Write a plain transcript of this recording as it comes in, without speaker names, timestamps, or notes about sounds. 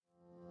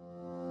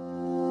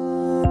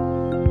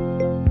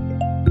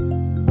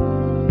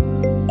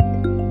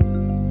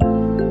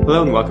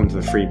Hello and welcome to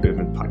the Free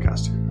Movement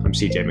Podcast. I'm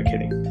CJ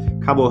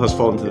McKinney. Kabul has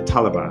fallen to the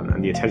Taliban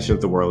and the attention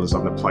of the world is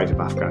on the plight of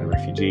Afghan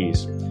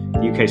refugees.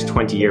 The UK's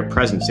 20-year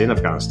presence in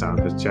Afghanistan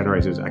has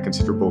generated a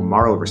considerable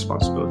moral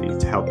responsibility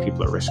to help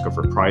people at risk of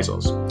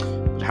reprisals.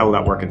 But how will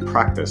that work in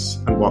practice,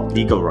 and what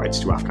legal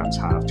rights do Afghans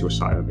have to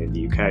asylum in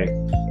the UK?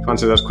 To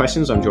answer those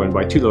questions, I'm joined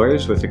by two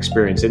lawyers with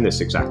experience in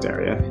this exact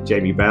area,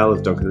 Jamie Bell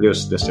of Duncan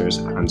Lewis Solicitors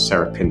and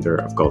Sarah Pinder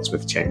of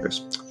Goldsmith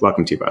Chambers.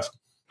 Welcome to you both.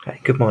 Okay,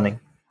 good morning.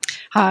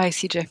 Hi,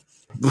 CJ.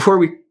 Before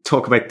we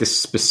talk about this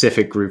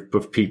specific group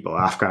of people,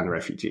 Afghan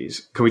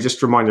refugees, can we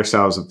just remind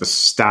ourselves of the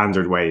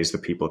standard ways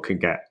that people can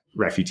get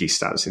refugee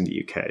status in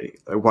the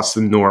UK? What's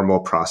the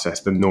normal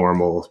process, the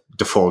normal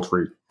default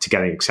route to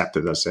getting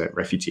accepted as a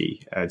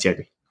refugee?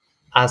 Jamie?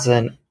 As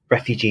a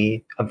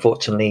refugee,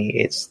 unfortunately,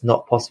 it's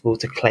not possible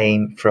to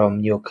claim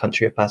from your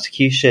country of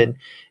persecution.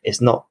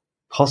 It's not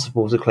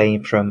possible to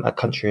claim from a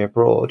country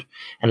abroad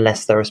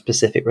unless there are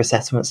specific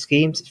resettlement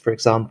schemes. For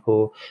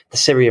example, the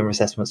Syrian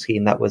resettlement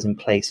scheme that was in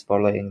place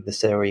following the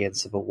Syrian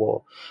civil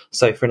war.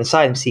 So for an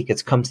asylum seeker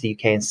to come to the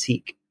UK and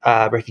seek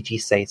refugee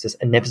status,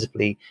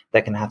 inevitably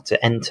they're going to have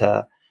to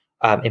enter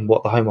in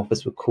what the Home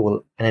Office would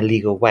call an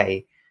illegal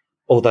way,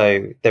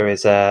 although there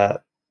is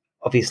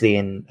obviously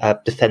in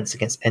defense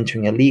against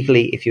entering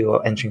illegally if you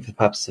are entering for the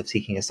purpose of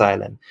seeking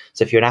asylum.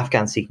 So if you're an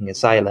Afghan seeking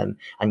asylum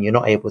and you're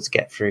not able to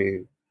get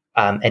through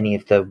any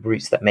of the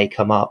routes that may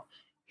come up,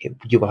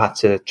 you will have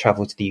to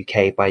travel to the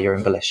UK by your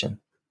own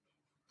volition.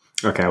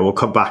 Okay, we'll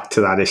come back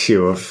to that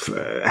issue of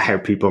how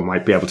people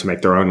might be able to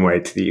make their own way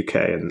to the UK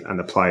and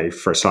apply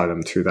for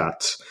asylum through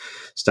that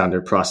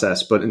standard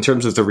process. But in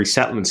terms of the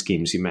resettlement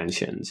schemes you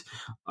mentioned,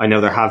 I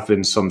know there have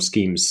been some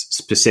schemes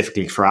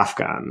specifically for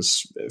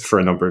Afghans for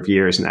a number of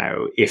years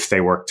now, if they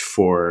worked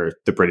for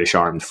the British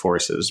Armed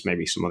Forces,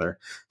 maybe some other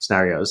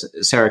scenarios.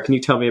 Sarah, can you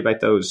tell me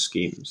about those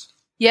schemes?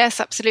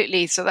 Yes,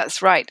 absolutely. So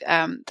that's right.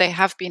 They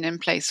have been in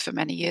place for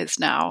many years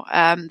now.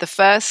 The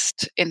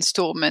first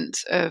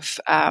instalment of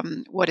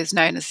what is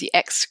known as the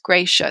ex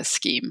gratia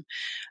scheme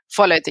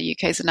followed the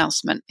UK's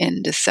announcement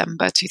in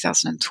December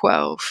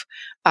 2012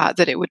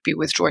 that it would be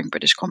withdrawing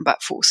British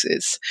combat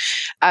forces.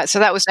 So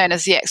that was known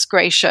as the ex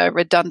gratia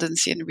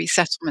redundancy and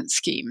resettlement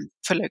scheme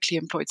for locally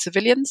employed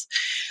civilians.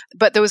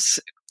 But there was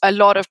a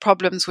lot of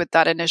problems with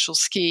that initial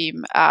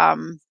scheme,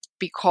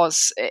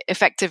 because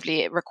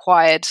effectively it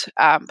required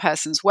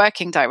persons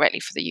working directly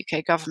for the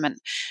UK government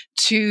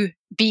to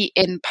be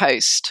in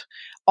post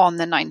on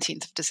the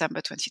 19th of December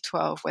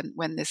 2012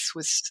 when this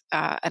was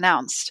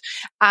announced,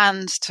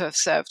 and to have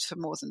served for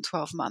more than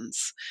 12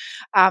 months.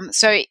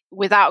 So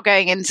without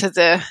going into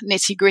the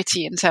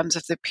nitty-gritty in terms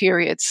of the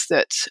periods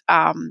that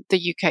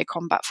the UK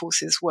combat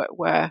forces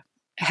were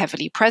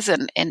heavily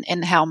present in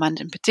Helmand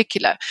in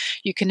particular,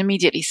 you can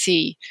immediately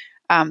see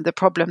the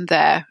problem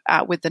there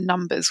with the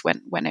numbers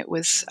when it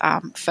was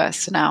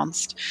first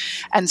announced.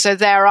 And so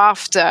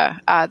thereafter,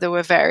 there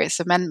were various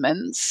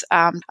amendments.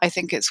 I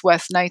think it's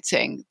worth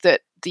noting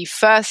that the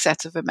first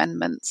set of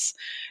amendments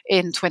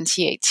in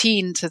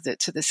 2018 to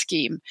the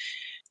scheme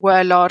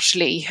were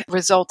largely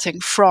resulting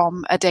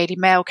from a Daily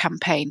Mail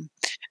campaign,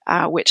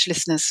 which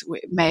listeners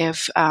may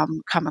have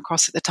come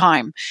across at the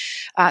time.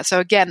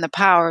 So again, the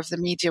power of the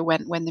media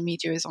when the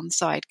media is on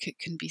side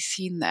can be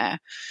seen there.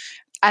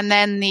 And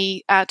then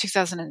the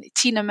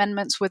 2018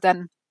 amendments were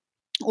then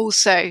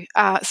also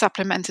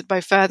supplemented by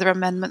further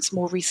amendments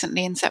more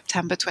recently in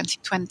September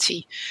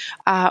 2020,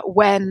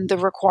 when the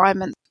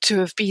requirement to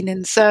have been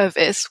in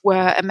service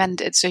were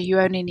amended. So you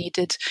only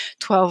needed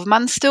 12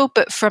 months still,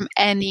 but from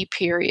any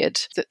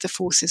period that the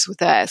forces were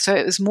there. So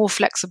it was more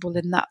flexible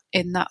in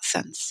that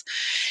sense.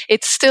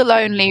 It's still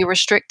only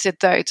restricted,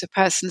 though, to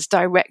persons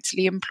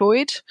directly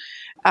employed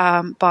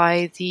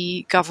by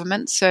the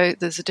government. So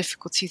there's a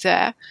difficulty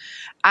there.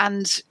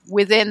 And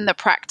within the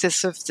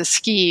practice of the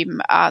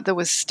scheme,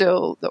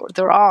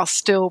 there are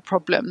still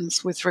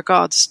problems with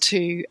regards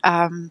to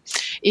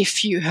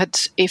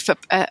if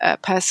a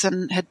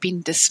person had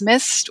been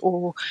dismissed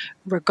or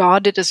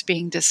regarded as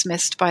being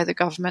dismissed by the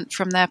government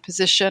from their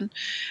position.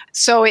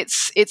 So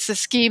it's a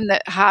scheme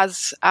that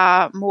has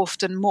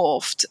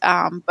morphed,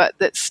 but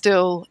that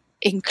still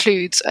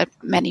includes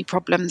many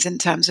problems in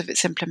terms of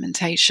its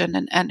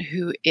implementation and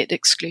who it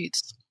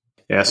excludes.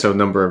 Yeah, so a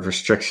number of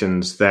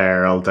restrictions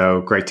there,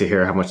 although great to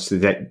hear how much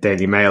the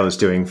Daily Mail is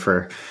doing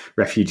for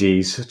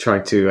refugees,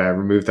 trying to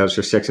remove those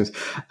restrictions.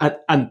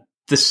 And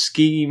the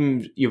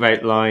scheme you've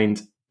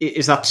outlined,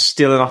 is that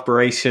still in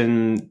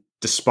operation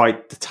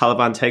despite the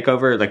Taliban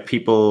takeover? Like,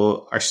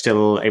 people are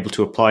still able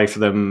to apply for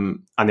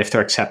them, and if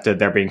they're accepted,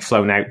 they're being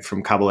flown out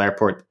from Kabul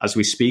airport as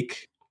we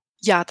speak?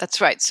 Yeah, that's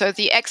right. So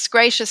the ex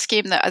gratia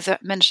scheme that, as I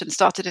mentioned,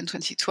 started in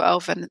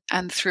 2012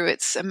 and through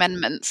its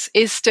amendments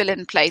is still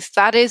in place.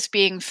 That is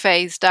being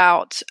phased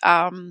out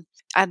and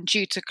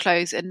due to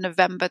close in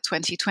November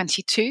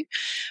 2022.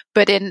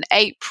 But in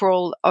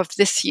April of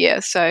this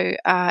year, so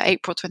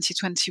April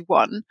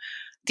 2021,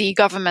 the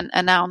government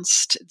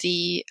announced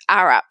the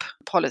ARAP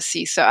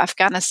policy, so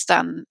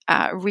Afghanistan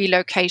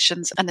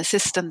Relocations and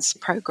Assistance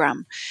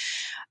Program.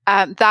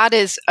 That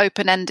is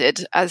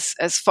open-ended as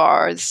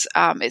far as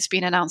it's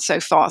been announced so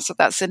far. So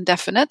that's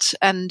indefinite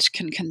and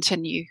can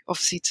continue,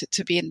 obviously,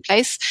 to be in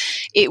place.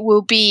 It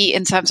will be,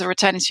 in terms of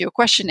returning to your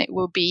question, it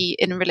will be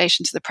in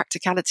relation to the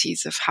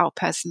practicalities of how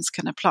persons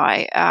can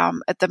apply.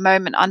 At the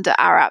moment, under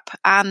ARAP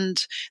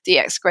and the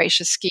ex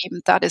gratia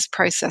scheme, that is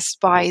processed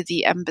by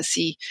the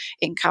embassy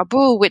in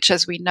Kabul, which,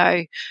 as we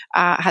know,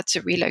 had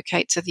to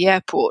relocate to the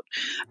airport.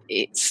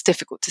 It's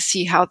difficult to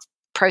see how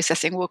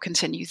processing will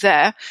continue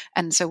there,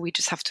 and so we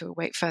just have to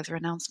await further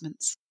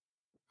announcements.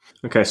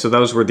 Okay, so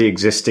those were the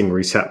existing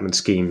resettlement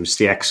schemes,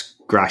 the ex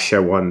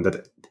gratia one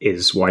that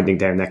is winding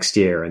down next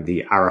year and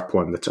the ARAP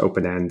one that's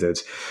open-ended.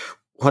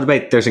 What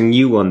about, there's a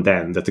new one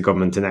then that the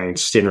government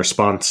announced in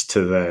response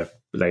to the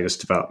latest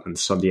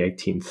developments on the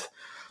 18th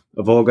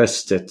of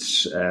August.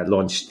 It's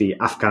launched the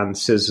Afghan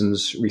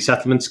Citizens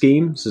Resettlement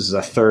Scheme. This is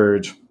a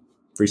third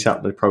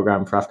resettlement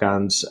program for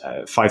Afghans,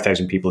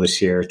 5,000 people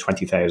this year,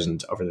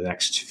 20,000 over the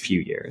next few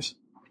years.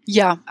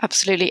 Yeah,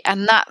 absolutely.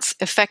 And that's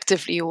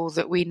effectively all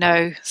that we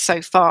know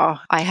so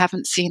far. I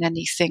haven't seen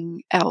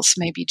anything else.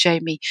 Maybe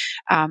Jamie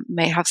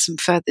may have some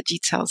further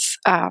details,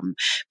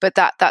 but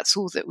that's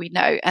all that we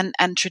know.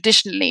 And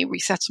traditionally,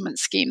 resettlement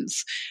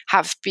schemes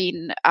have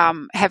been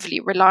heavily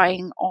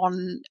relying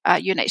on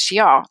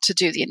UNHCR to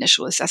do the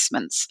initial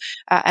assessments.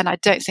 And I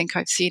don't think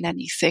I've seen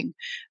anything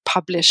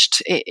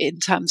published in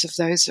terms of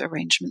those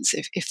arrangements,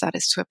 if that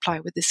is to apply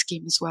with this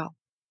scheme as well.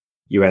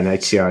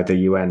 UNHCR, the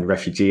UN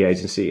Refugee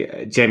Agency.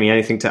 Jamie,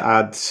 anything to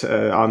add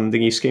on the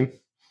new scheme?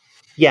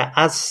 Yeah,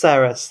 as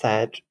Sarah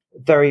said,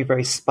 very,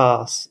 very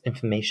sparse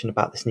information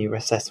about this new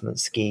reassessment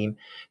scheme.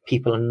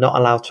 People are not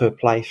allowed to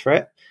apply for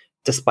it,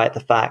 despite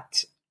the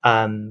fact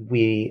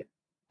we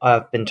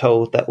have been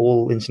told that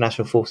all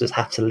international forces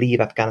have to leave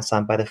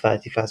Afghanistan by the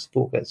 31st of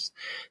August.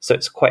 So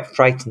it's quite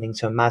frightening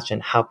to imagine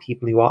how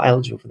people who are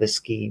eligible for this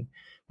scheme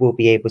will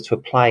be able to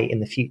apply in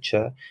the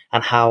future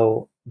and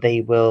how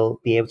they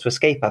will be able to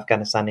escape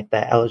Afghanistan if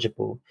they're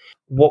eligible.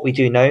 What we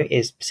do know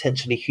is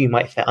potentially who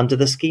might fit under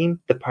the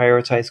scheme, the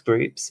prioritised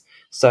groups.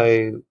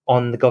 So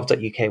on the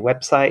gov.uk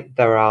website,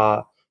 there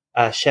are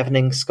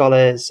Chevening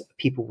scholars,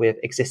 people with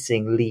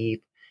existing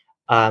leave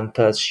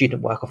for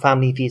student work or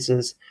family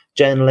visas,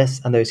 journalists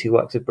and those who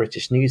work with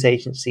British news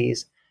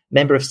agencies,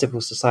 member of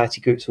civil society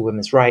groups for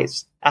women's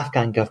rights,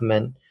 Afghan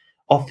government,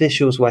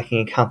 officials working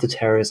in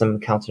counter-terrorism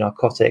and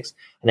counter-narcotics,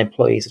 and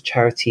employees of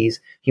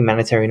charities,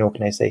 humanitarian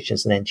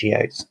organisations and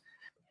NGOs.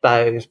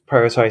 Those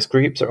prioritised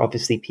groups are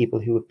obviously people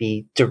who would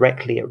be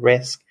directly at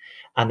risk,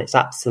 and it's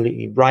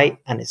absolutely right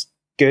and it's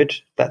good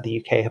that the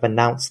UK have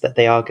announced that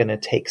they are going to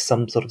take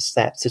some sort of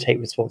steps to take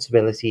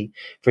responsibility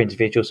for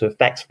individuals who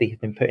effectively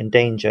have been put in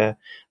danger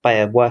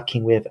by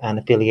working with and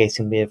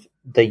affiliating with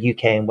the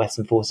UK and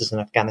Western forces in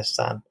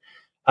Afghanistan.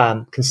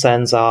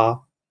 Concerns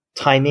are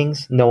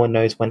timings. No one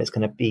knows when it's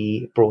going to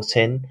be brought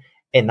in.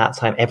 In that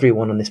time,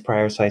 everyone on this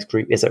prioritised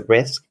group is at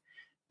risk.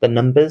 The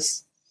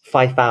numbers,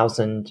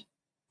 5,000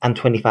 and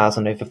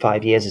 20,000 over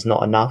 5 years is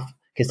not enough,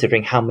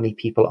 considering how many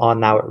people are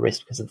now at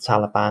risk because of the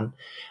Taliban,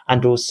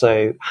 and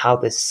also how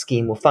this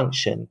scheme will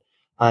function.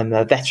 I'm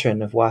a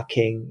veteran of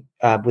working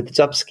with the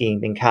Dub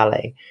scheme in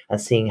Calais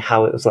and seeing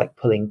how it was like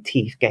pulling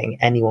teeth, getting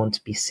anyone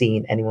to be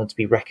seen, anyone to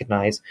be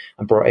recognised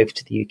and brought over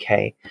to the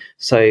UK.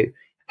 So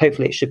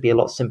hopefully it should be a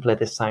lot simpler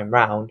this time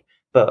round,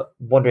 but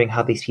wondering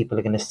how these people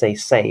are going to stay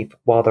safe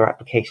while their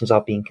applications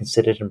are being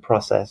considered and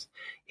processed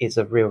is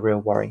a real, real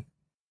worry.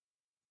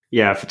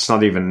 Yeah, if it's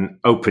not even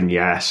open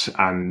yet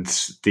and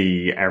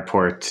the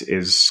airport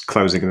is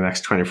closing in the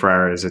next 24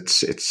 hours,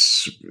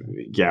 it's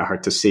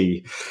hard to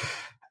see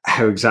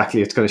how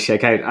exactly it's going to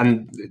shake out.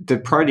 And the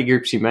priority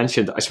groups you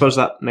mentioned, I suppose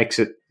that makes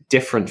it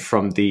different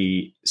from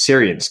the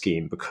Syrian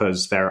scheme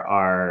because there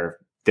are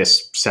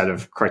this set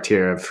of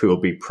criteria of who will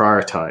be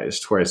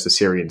prioritized, whereas the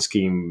Syrian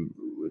scheme,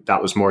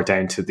 that was more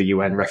down to the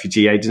UN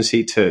Refugee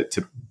Agency to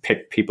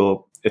pick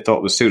people it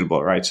thought was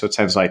suitable, right? So it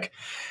sounds like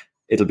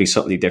it'll be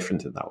subtly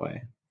different in that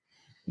way.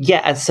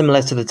 Yeah, and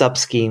similar to the Dub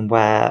scheme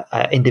where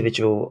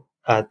individual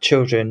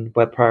children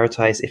were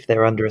prioritized if they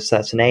were under a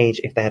certain age,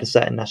 if they had a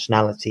certain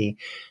nationality,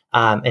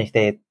 and if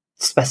they had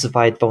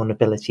specified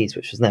vulnerabilities,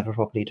 which was never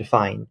properly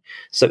defined.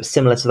 So it's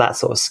similar to that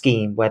sort of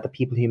scheme where the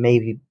people who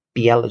may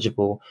be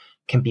eligible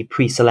can be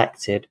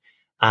pre-selected.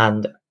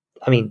 And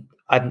I mean,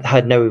 I've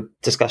heard no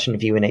discussion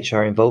of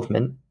UNHCR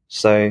involvement,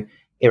 so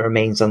it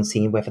remains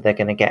unseen whether they're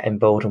going to get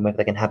involved and whether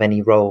they're going to have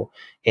any role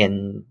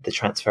in the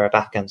transfer of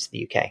Afghans to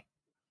the UK.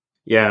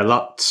 Yeah, a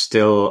lot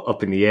still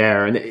up in the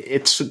air. And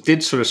it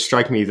did sort of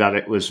strike me that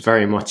it was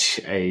very much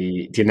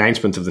the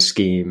announcement of the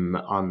scheme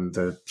on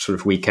the sort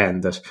of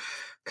weekend that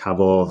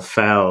Kabul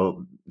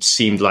fell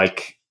seemed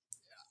like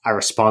a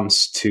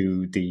response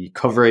to the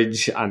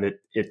coverage, and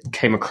it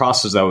came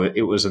across as though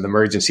it was an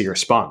emergency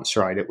response,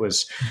 right? It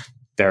was,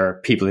 there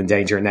are people in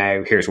danger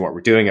now, here's what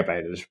we're doing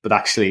about it. But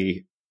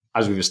actually,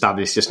 as we've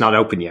established, it's not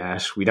open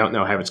yet. We don't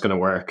know how it's going to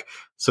work.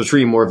 So it's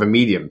really more of a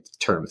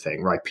medium-term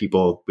thing, right?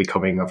 People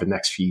becoming over the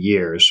next few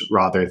years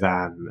rather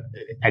than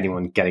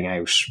anyone getting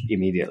out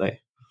immediately.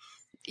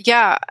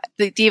 The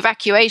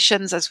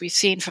evacuations, as we've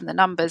seen from the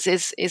numbers,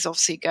 is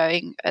obviously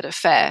going at a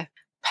fair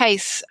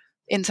pace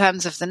in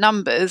terms of the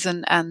numbers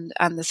and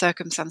the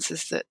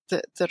circumstances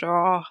that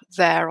are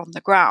there on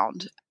the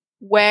ground.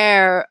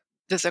 Where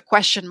there's a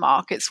question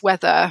mark, it's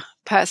whether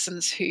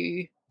persons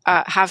who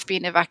have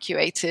been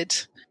evacuated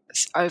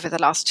over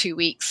the last 2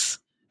 weeks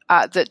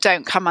that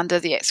don't come under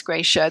the ex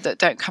gratia, that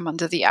don't come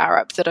under the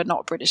ARAP, that are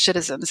not British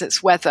citizens,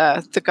 it's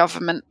whether the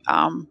government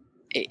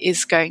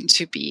is going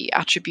to be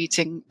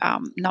attributing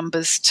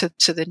numbers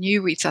to the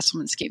new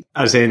resettlement scheme.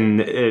 As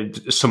in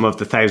some of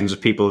the thousands of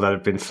people that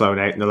have been flown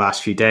out in the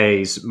last few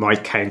days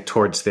might count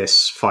towards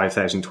this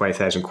 5,000,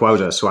 20,000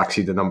 quota. So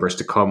actually the numbers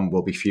to come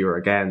will be fewer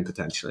again,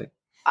 potentially.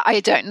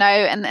 I don't know,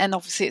 and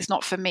obviously it's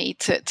not for me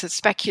to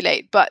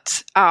speculate,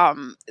 but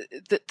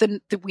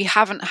we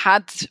haven't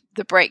had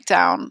the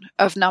breakdown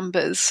of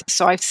numbers.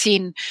 So I've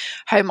seen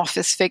Home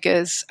Office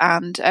figures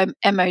and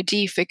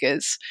MOD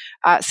figures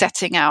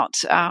setting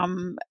out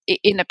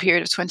in a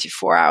period of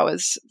 24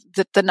 hours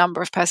the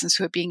number of persons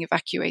who are being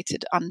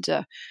evacuated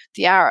under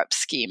the ARAP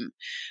scheme.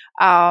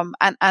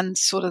 And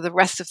sort of the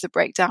rest of the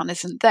breakdown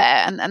isn't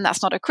there. And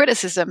that's not a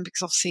criticism,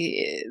 because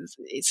obviously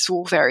it's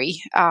all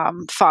very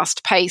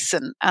fast pace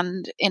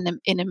and in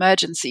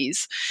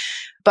emergencies.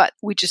 But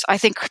I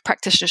think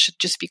practitioners should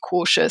just be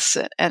cautious,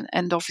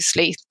 and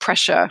obviously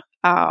pressure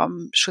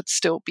should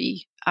still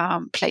be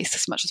placed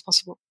as much as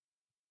possible.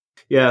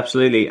 Yeah,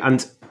 absolutely.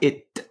 And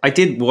I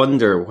did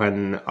wonder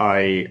when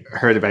I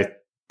heard about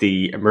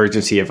the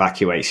emergency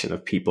evacuation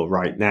of people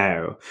right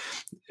now.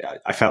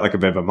 I felt like a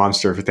bit of a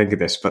monster for thinking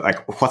this, but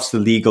like, what's the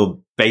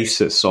legal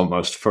basis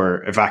almost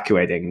for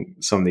evacuating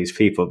some of these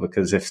people?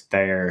 Because if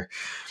they're,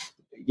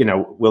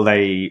 will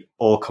they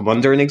all come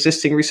under an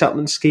existing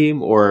resettlement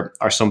scheme, or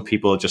are some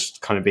people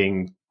just kind of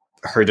being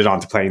herded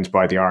onto planes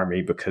by the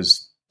army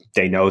because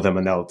they know them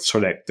and they'll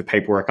sort out the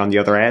paperwork on the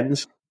other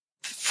end?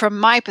 From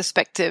my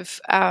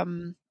perspective,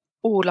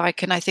 all I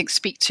can, I think,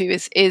 speak to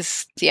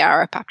is the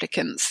ARAP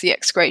applicants, the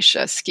ex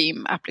gratia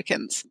scheme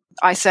applicants.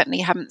 I certainly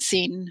haven't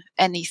seen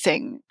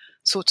anything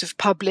sort of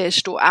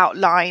published or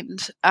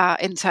outlined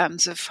in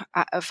terms of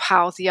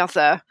how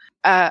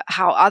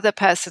other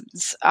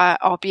persons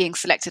are being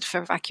selected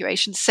for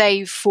evacuation,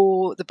 save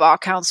for the Bar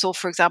Council,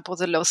 for example,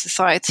 the Law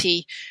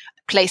Society,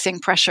 placing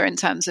pressure in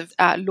terms of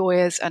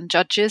lawyers and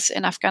judges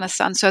in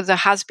Afghanistan. So there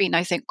has been,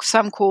 I think,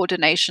 some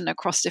coordination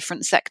across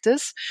different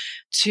sectors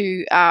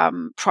to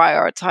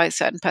prioritize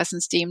certain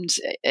persons deemed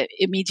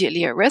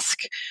immediately at risk.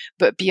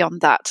 But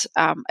beyond that,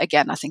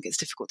 again, I think it's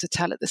difficult to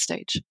tell at this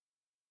stage.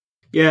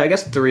 Yeah, I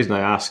guess the reason I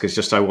ask is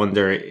just I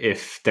wonder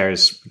if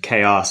there's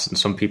chaos and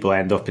some people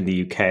end up in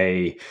the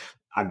UK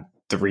and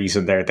the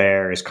reason they're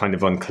there is kind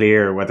of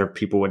unclear, whether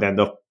people would end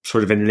up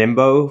sort of in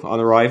limbo on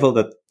arrival,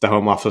 that the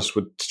Home Office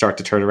would start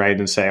to turn around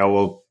and say, oh,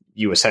 well,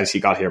 you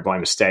essentially got here by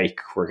mistake.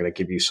 We're going to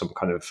give you some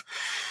kind of,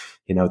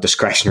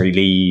 discretionary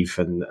leave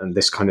and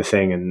this kind of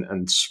thing.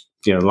 And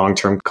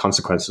long-term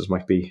consequences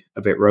might be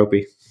a bit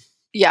ropey.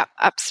 Yeah,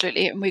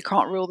 absolutely. And we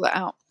can't rule that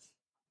out.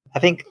 I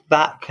think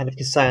that kind of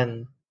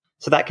concern,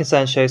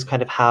 shows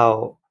kind of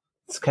how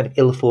it's kind of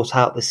ill thought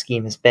out this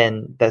scheme has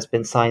been. There's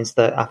been signs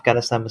that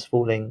Afghanistan was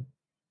falling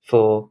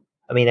for,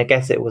 I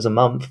guess it was a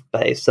month,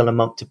 but it's still a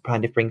month to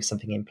kind of bring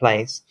something in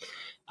place.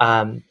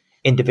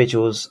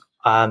 Individuals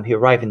who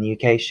arrive in the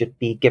UK should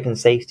be given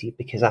safety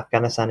because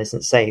Afghanistan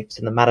isn't safe.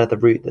 So no matter the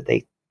route that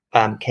they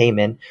came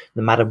in,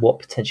 no matter what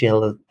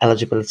potential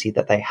eligibility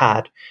that they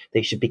had,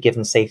 they should be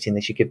given safety and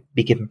they should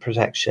be given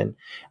protection.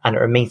 And it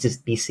remains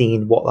to be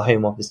seen what the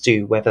Home Office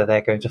do, whether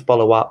they're going to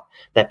follow up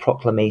their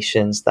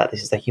proclamations that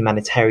this is a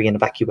humanitarian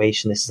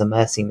evacuation, this is a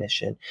mercy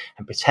mission,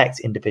 and protect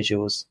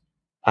individuals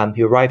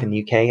who arrive in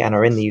the UK and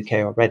are in the UK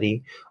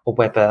already, or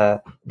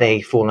whether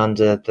they fall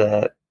under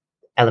the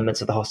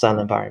elements of the hostile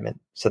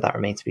environment. So that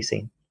remains to be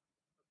seen.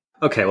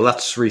 Okay, well,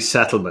 that's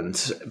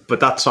resettlement, but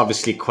that's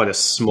obviously quite a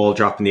small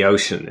drop in the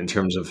ocean in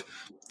terms of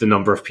the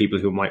number of people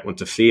who might want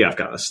to flee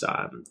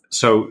Afghanistan.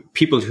 So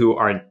people who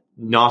are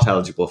not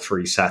eligible for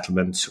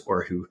resettlement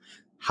or who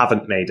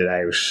haven't made it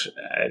out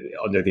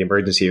under the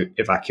emergency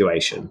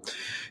evacuation,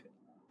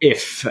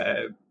 if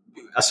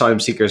asylum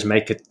seekers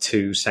make it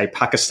to, say,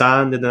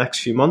 Pakistan in the next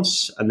few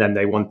months, and then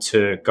they want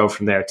to go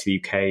from there to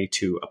the UK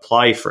to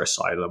apply for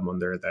asylum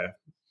under the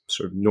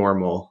sort of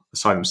normal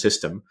asylum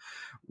system,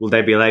 will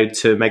they be allowed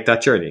to make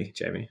that journey,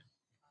 Jamie?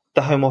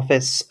 The Home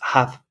Office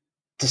have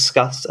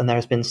discussed, and there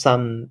has been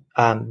some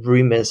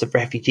rumours of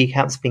refugee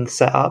camps being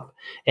set up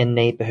in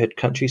neighbourhood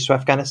countries to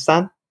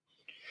Afghanistan.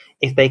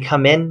 If they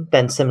come in,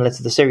 then similar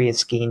to the Syrian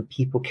scheme,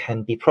 people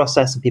can be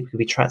processed and people can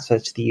be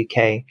transferred to the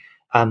UK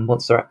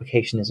once their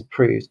application is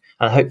approved.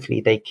 And hopefully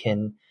they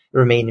can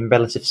remain in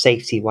relative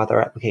safety while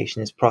their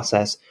application is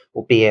processed,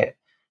 albeit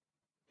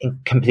in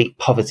complete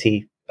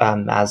poverty,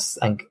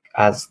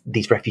 as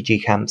these refugee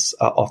camps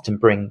often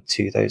bring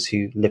to those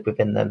who live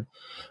within them.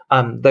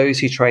 Those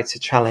who try to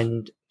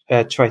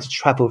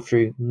travel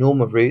through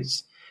normal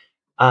routes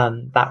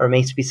That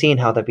remains to be seen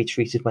how they'll be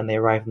treated when they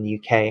arrive in the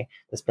UK.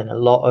 There's been a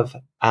lot of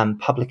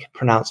public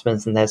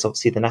pronouncements, and there's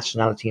obviously the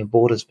Nationality and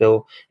Borders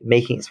Bill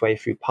making its way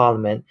through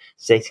Parliament,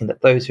 stating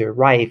that those who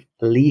arrive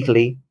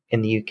illegally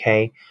in the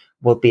UK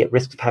will be at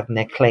risk of having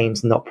their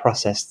claims not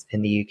processed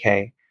in the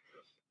UK.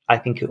 I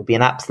think it will be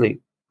an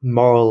absolute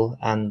moral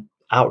and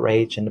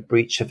outrage and a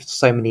breach of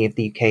so many of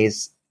the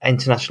UK's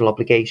international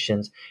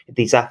obligations if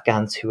these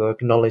Afghans who are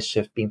acknowledged to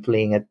have been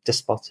fleeing a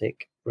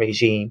despotic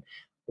regime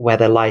where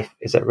their life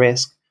is at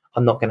risk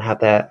are not going to have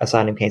their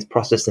asylum claims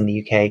processed in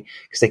the UK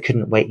because they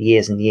couldn't wait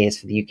years and years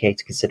for the UK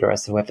to consider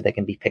as to whether they're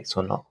going to be picked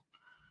or not.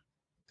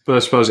 But I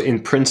suppose in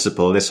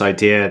principle, this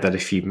idea that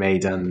if you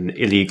made an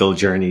illegal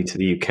journey to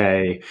the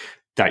UK,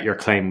 that your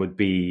claim would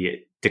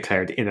be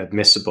declared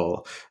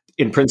inadmissible,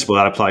 in principle,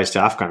 that applies to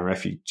Afghan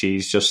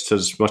refugees just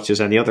as much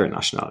as any other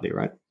nationality,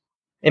 right?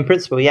 In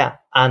principle, yeah.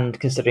 And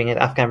considering that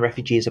Afghan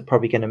refugees are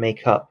probably going to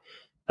make up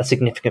a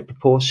significant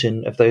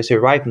proportion of those who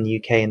arrive in the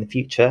UK in the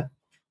future,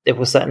 it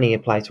will certainly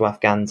apply to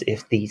Afghans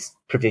if these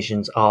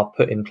provisions are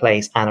put in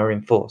place and are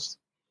enforced.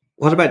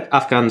 What about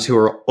Afghans who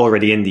are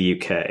already in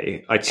the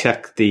UK? I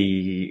checked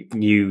the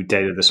new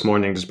data this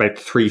morning. There's about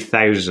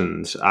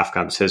 3,000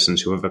 Afghan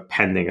citizens who have a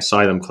pending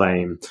asylum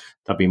claim.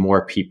 There'll be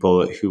more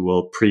people who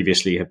will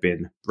previously have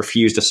been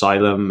refused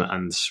asylum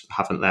and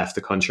haven't left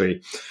the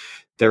country.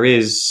 There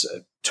is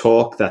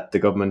talk that the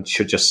government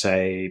should just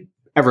say,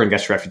 everyone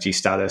gets refugee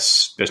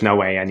status. There's no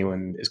way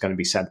anyone is going to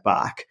be sent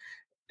back.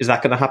 Is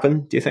that going to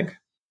happen, do you think?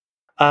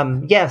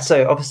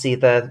 So obviously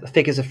the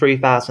figures of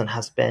 3,000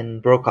 has been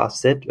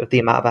broadcasted of the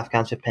amount of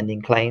Afghans with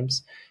pending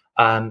claims.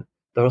 There are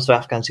also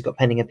Afghans who've got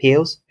pending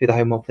appeals, who the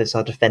Home Office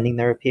are defending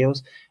their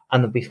appeals.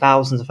 And there'll be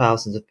thousands and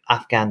thousands of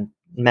Afghan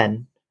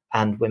men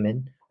and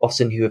women,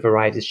 often who have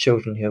arrived as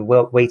children, who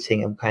are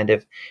waiting and kind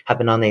of have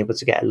been unable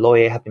to get a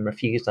lawyer, have been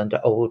refused under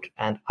old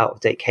and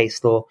out-of-date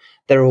case law.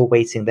 They're all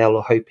waiting, they're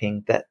all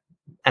hoping that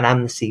an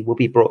amnesty will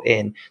be brought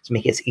in to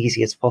make it as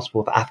easy as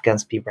possible for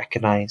Afghans to be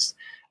recognised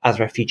as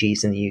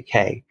refugees in the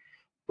UK.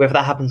 Whether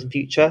that happens in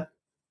future,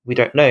 we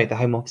don't know. The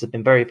Home Office have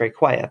been very, very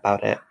quiet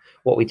about it.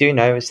 What we do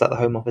know is that the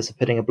Home Office are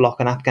putting a block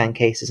on Afghan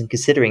cases and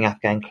considering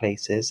Afghan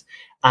cases,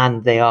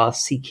 and they are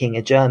seeking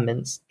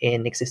adjournments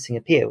in existing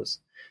appeals.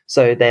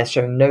 So they're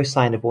showing no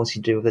sign of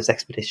wanting to do this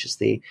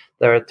expeditiously.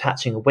 They're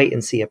attaching a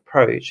wait-and-see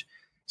approach.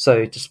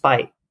 So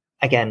despite,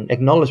 again,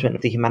 acknowledgement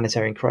of the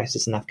humanitarian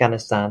crisis in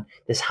Afghanistan,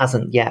 this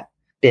hasn't yet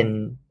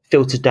been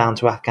filtered down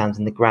to Afghans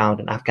in the ground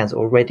and Afghans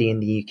already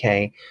in the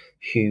UK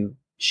who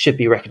should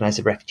be recognised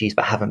as refugees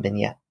but haven't been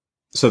yet.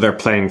 So they're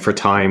playing for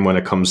time when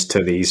it comes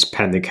to these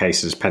pending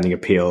cases, pending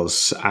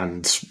appeals,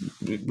 and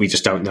we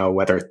just don't know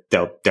whether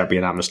there'll be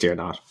an amnesty or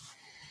not.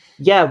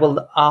 Yeah,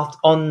 well,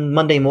 on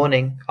Monday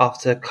morning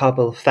after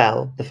Kabul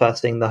fell, the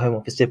first thing the Home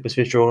Office did was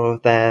withdraw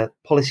their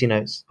policy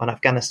notes on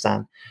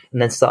Afghanistan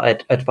and then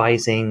started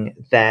advising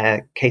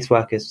their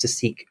caseworkers to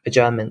seek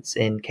adjournments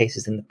in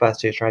cases in the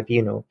First Tier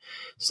Tribunal.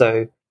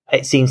 So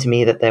it seems to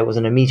me that there was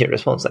an immediate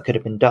response that could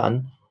have been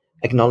done,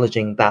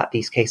 acknowledging that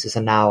these cases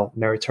are now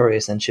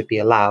meritorious and should be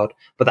allowed,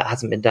 but that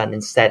hasn't been done.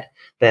 Instead,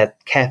 they're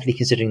carefully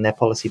considering their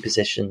policy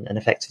position and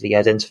effectively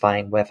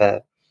identifying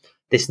whether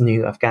this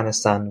new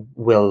Afghanistan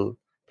will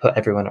put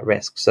everyone at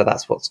risk. So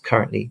that's what's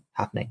currently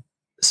happening.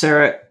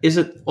 Sarah, is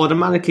it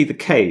automatically the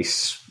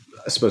case,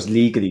 I suppose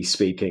legally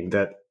speaking,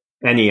 that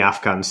any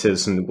Afghan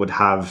citizen would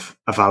have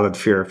a valid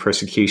fear of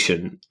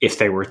persecution if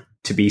they were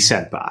to be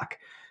sent back,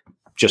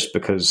 just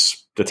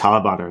because the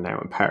Taliban are now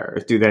in power?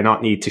 Do they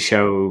not need to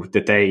show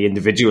that they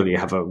individually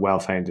have a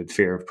well-founded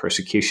fear of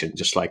persecution,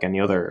 just like any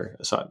other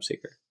asylum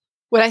seeker?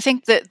 Well, I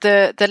think that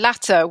the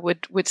latter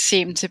would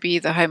seem to be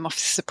the Home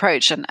Office's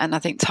approach, and I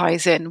think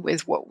ties in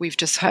with what we've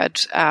just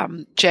heard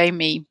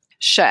Jamie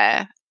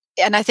share.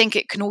 And I think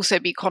it can also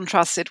be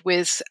contrasted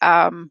with,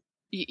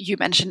 you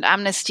mentioned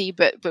amnesty,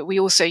 but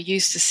we also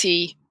used to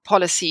see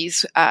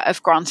policies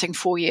of granting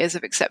 4 years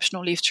of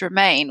exceptional leave to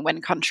remain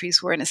when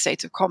countries were in a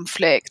state of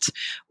conflict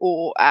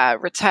or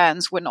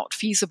returns were not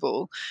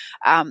feasible.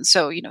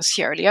 So,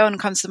 Sierra Leone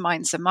comes to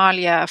mind,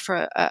 Somalia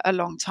for a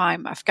long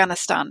time,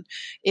 Afghanistan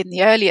in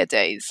the earlier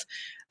days.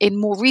 In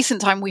more recent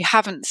time, we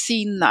haven't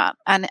seen that.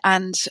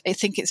 And I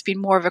think it's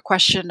been more of a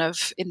question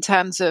of, in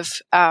terms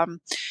of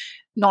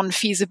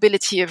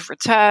non-feasibility of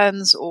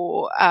returns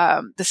or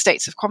the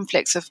states of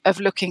conflicts of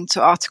looking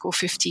to Article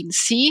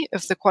 15C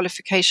of the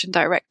Qualification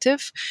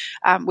Directive,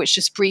 which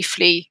just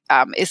briefly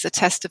is a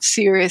test of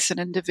serious and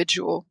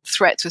individual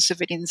threat to a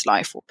civilian's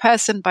life or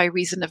person by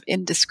reason of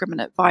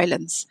indiscriminate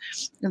violence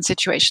in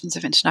situations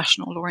of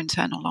international or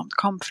internal armed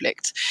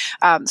conflict.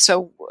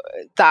 So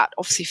that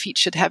obviously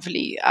featured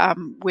heavily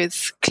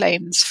with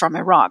claims from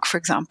Iraq, for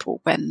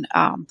example, when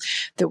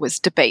there was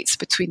debates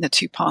between the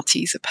two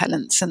parties,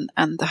 appellants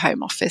and the Home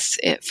Home Office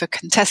for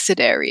contested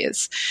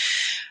areas.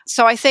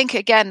 So I think,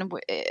 again,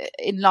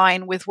 in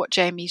line with what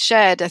Jamie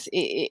shared,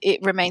 it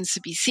remains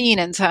to be seen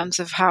in terms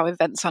of how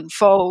events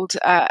unfold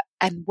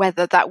and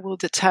whether that will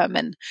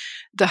determine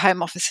the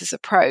Home Office's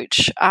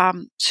approach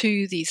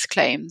to these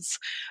claims.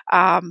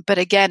 But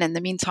again, in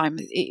the meantime,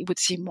 it would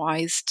seem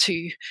wise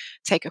to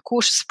take a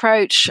cautious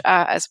approach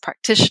as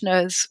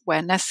practitioners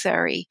where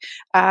necessary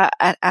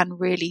and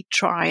really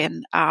try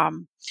and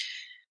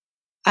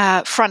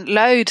front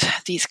load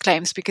these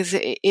claims, because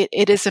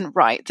it isn't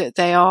right that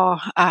they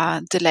are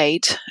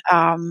delayed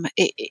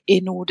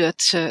in order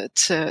to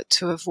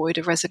avoid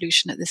a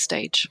resolution at this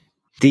stage.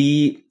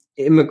 The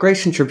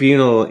Immigration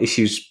Tribunal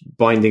issues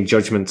binding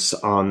judgments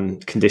on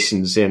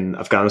conditions in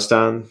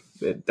Afghanistan.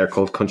 They're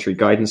called country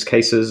guidance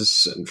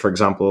cases. And for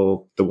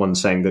example, the one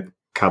saying that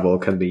Kabul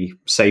can be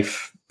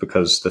safe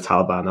because the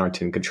Taliban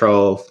aren't in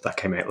control. That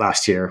came out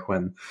last year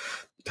when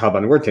the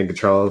Taliban weren't in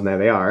control. Now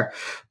they are.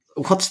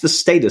 What's the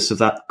status of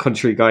that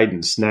country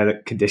guidance now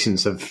that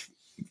conditions have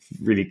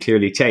really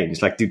clearly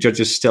changed? Like, do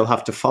judges still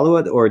have to follow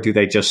it, or do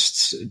they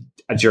just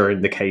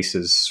adjourn the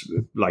cases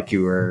like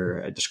you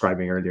were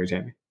describing earlier,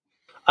 Jamie?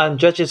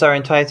 Judges are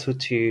entitled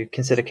to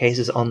consider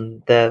cases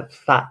on the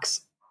facts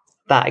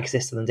that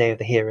exist on the day of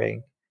the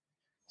hearing.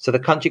 So the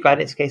country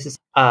guidance cases,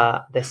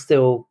 they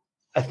still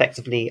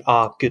effectively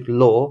are good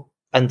law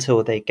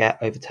until they get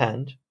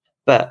overturned.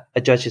 But a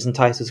judge is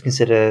entitled to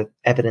consider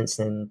evidence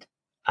and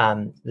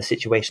the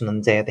situation on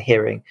the day of the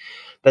hearing.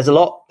 There's a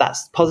lot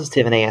that's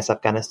positive in AS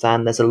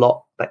Afghanistan. There's a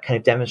lot that kind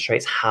of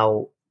demonstrates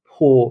how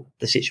poor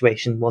the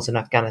situation was in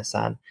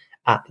Afghanistan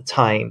at the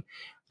time.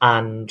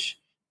 And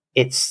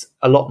it's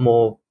a lot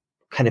more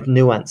kind of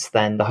nuanced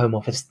than the Home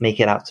Office make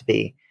it out to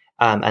be.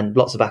 And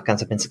lots of Afghans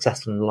have been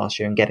successful in the last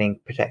year in getting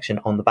protection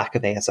on the back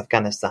of AS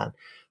Afghanistan.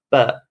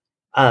 But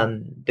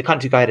the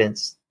country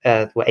guidance,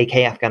 where AK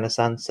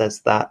Afghanistan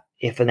says that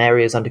if an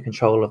area is under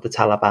control of the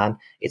Taliban,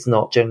 it's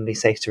not generally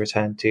safe to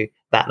return to.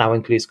 That now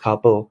includes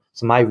Kabul.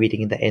 So my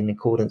reading that in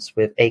accordance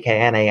with AK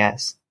and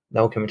AS,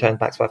 no one can return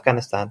back to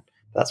Afghanistan.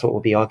 That's what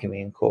we'll be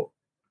arguing in court.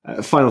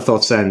 Final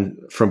thoughts then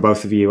from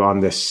both of you on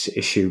this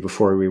issue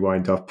before we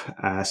wind up.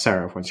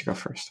 Sarah, why don't you go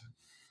first?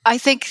 I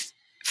think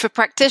for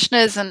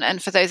practitioners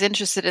and for those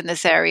interested in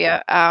this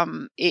area,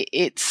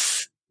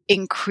 it's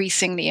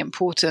increasingly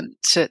important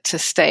to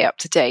stay up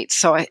to date.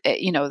 So,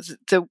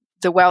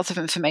 the wealth of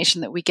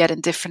information that we get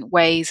in different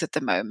ways at the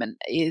moment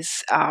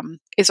is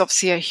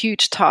obviously a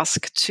huge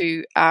task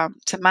to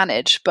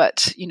manage.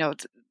 But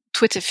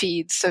Twitter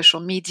feeds,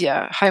 social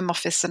media, Home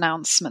Office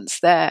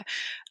announcements there,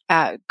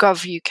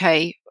 Gov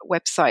UK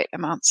website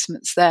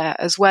announcements there,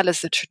 as well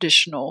as the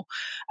traditional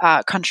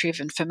country of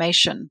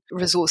information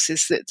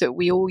resources that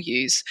we all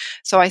use.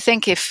 So I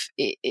think if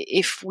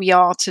we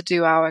are to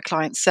do our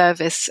client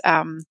service,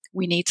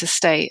 we need to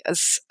stay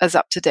as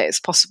up to date as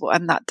possible,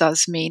 and that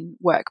does mean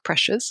work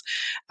pressures,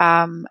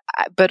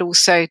 but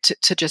also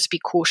to just be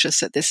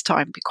cautious at this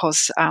time,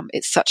 because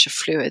it's such a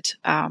fluid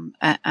and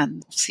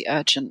obviously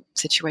urgent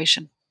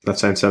situation. That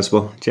sounds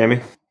sensible.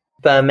 Jamie?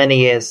 For many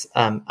years,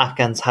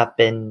 Afghans have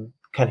been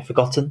kind of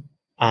forgotten,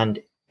 and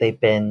they've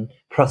been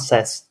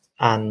processed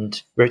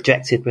and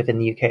rejected within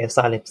the UK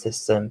asylum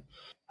system.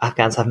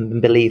 Afghans haven't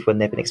been believed when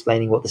they've been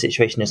explaining what the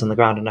situation is on the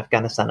ground in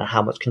Afghanistan and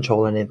how much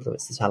control and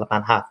influence the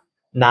Taliban have.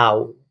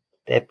 Now,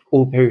 they've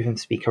all proven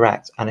to be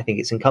correct, and I think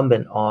it's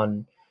incumbent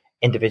on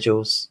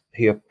individuals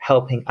who are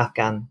helping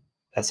Afghan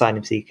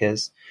asylum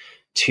seekers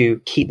to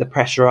keep the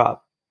pressure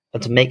up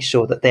and to make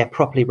sure that they're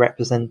properly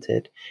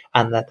represented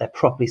and that they're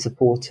properly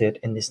supported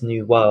in this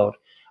new world,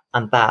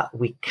 and that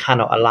we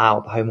cannot allow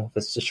the Home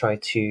Office to try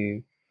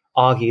to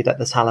argue that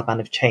the Taliban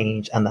have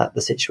changed and that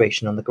the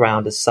situation on the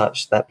ground is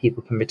such that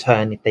people can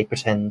return if they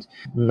pretend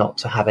not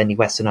to have any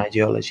Western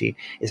ideology.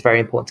 It's very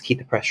important to keep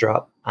the pressure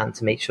up and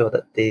to make sure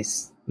that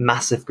this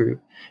massive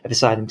group of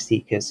asylum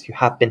seekers who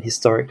have been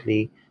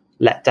historically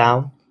let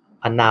down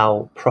are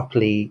now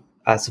properly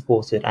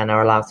supported and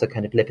are allowed to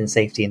kind of live in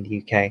safety in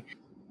the UK.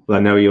 Well,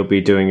 I know you'll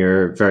be doing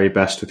your very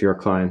best with your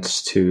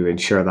clients to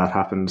ensure that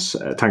happens.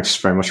 Thanks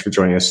very much for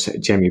joining us,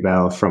 Jamie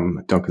Bell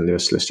from Duncan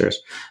Lewis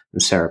Solicitors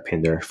and Sarah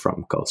Pinder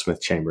from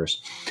Goldsmith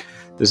Chambers.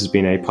 This has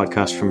been a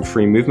podcast from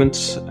Free Movement,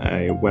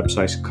 a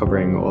website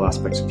covering all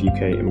aspects of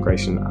UK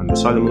immigration and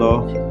asylum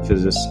law.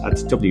 Visit us at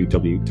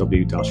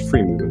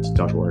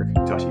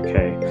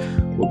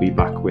www.freemovement.org.uk. We'll be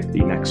back with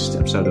the next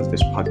episode of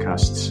this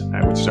podcast,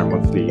 which is our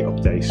monthly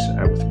update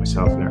with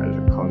myself and our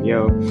editor, Colin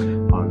Yeo,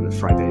 on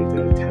Friday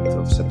the 10th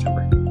of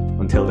September.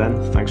 Until then,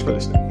 thanks for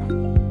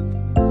listening.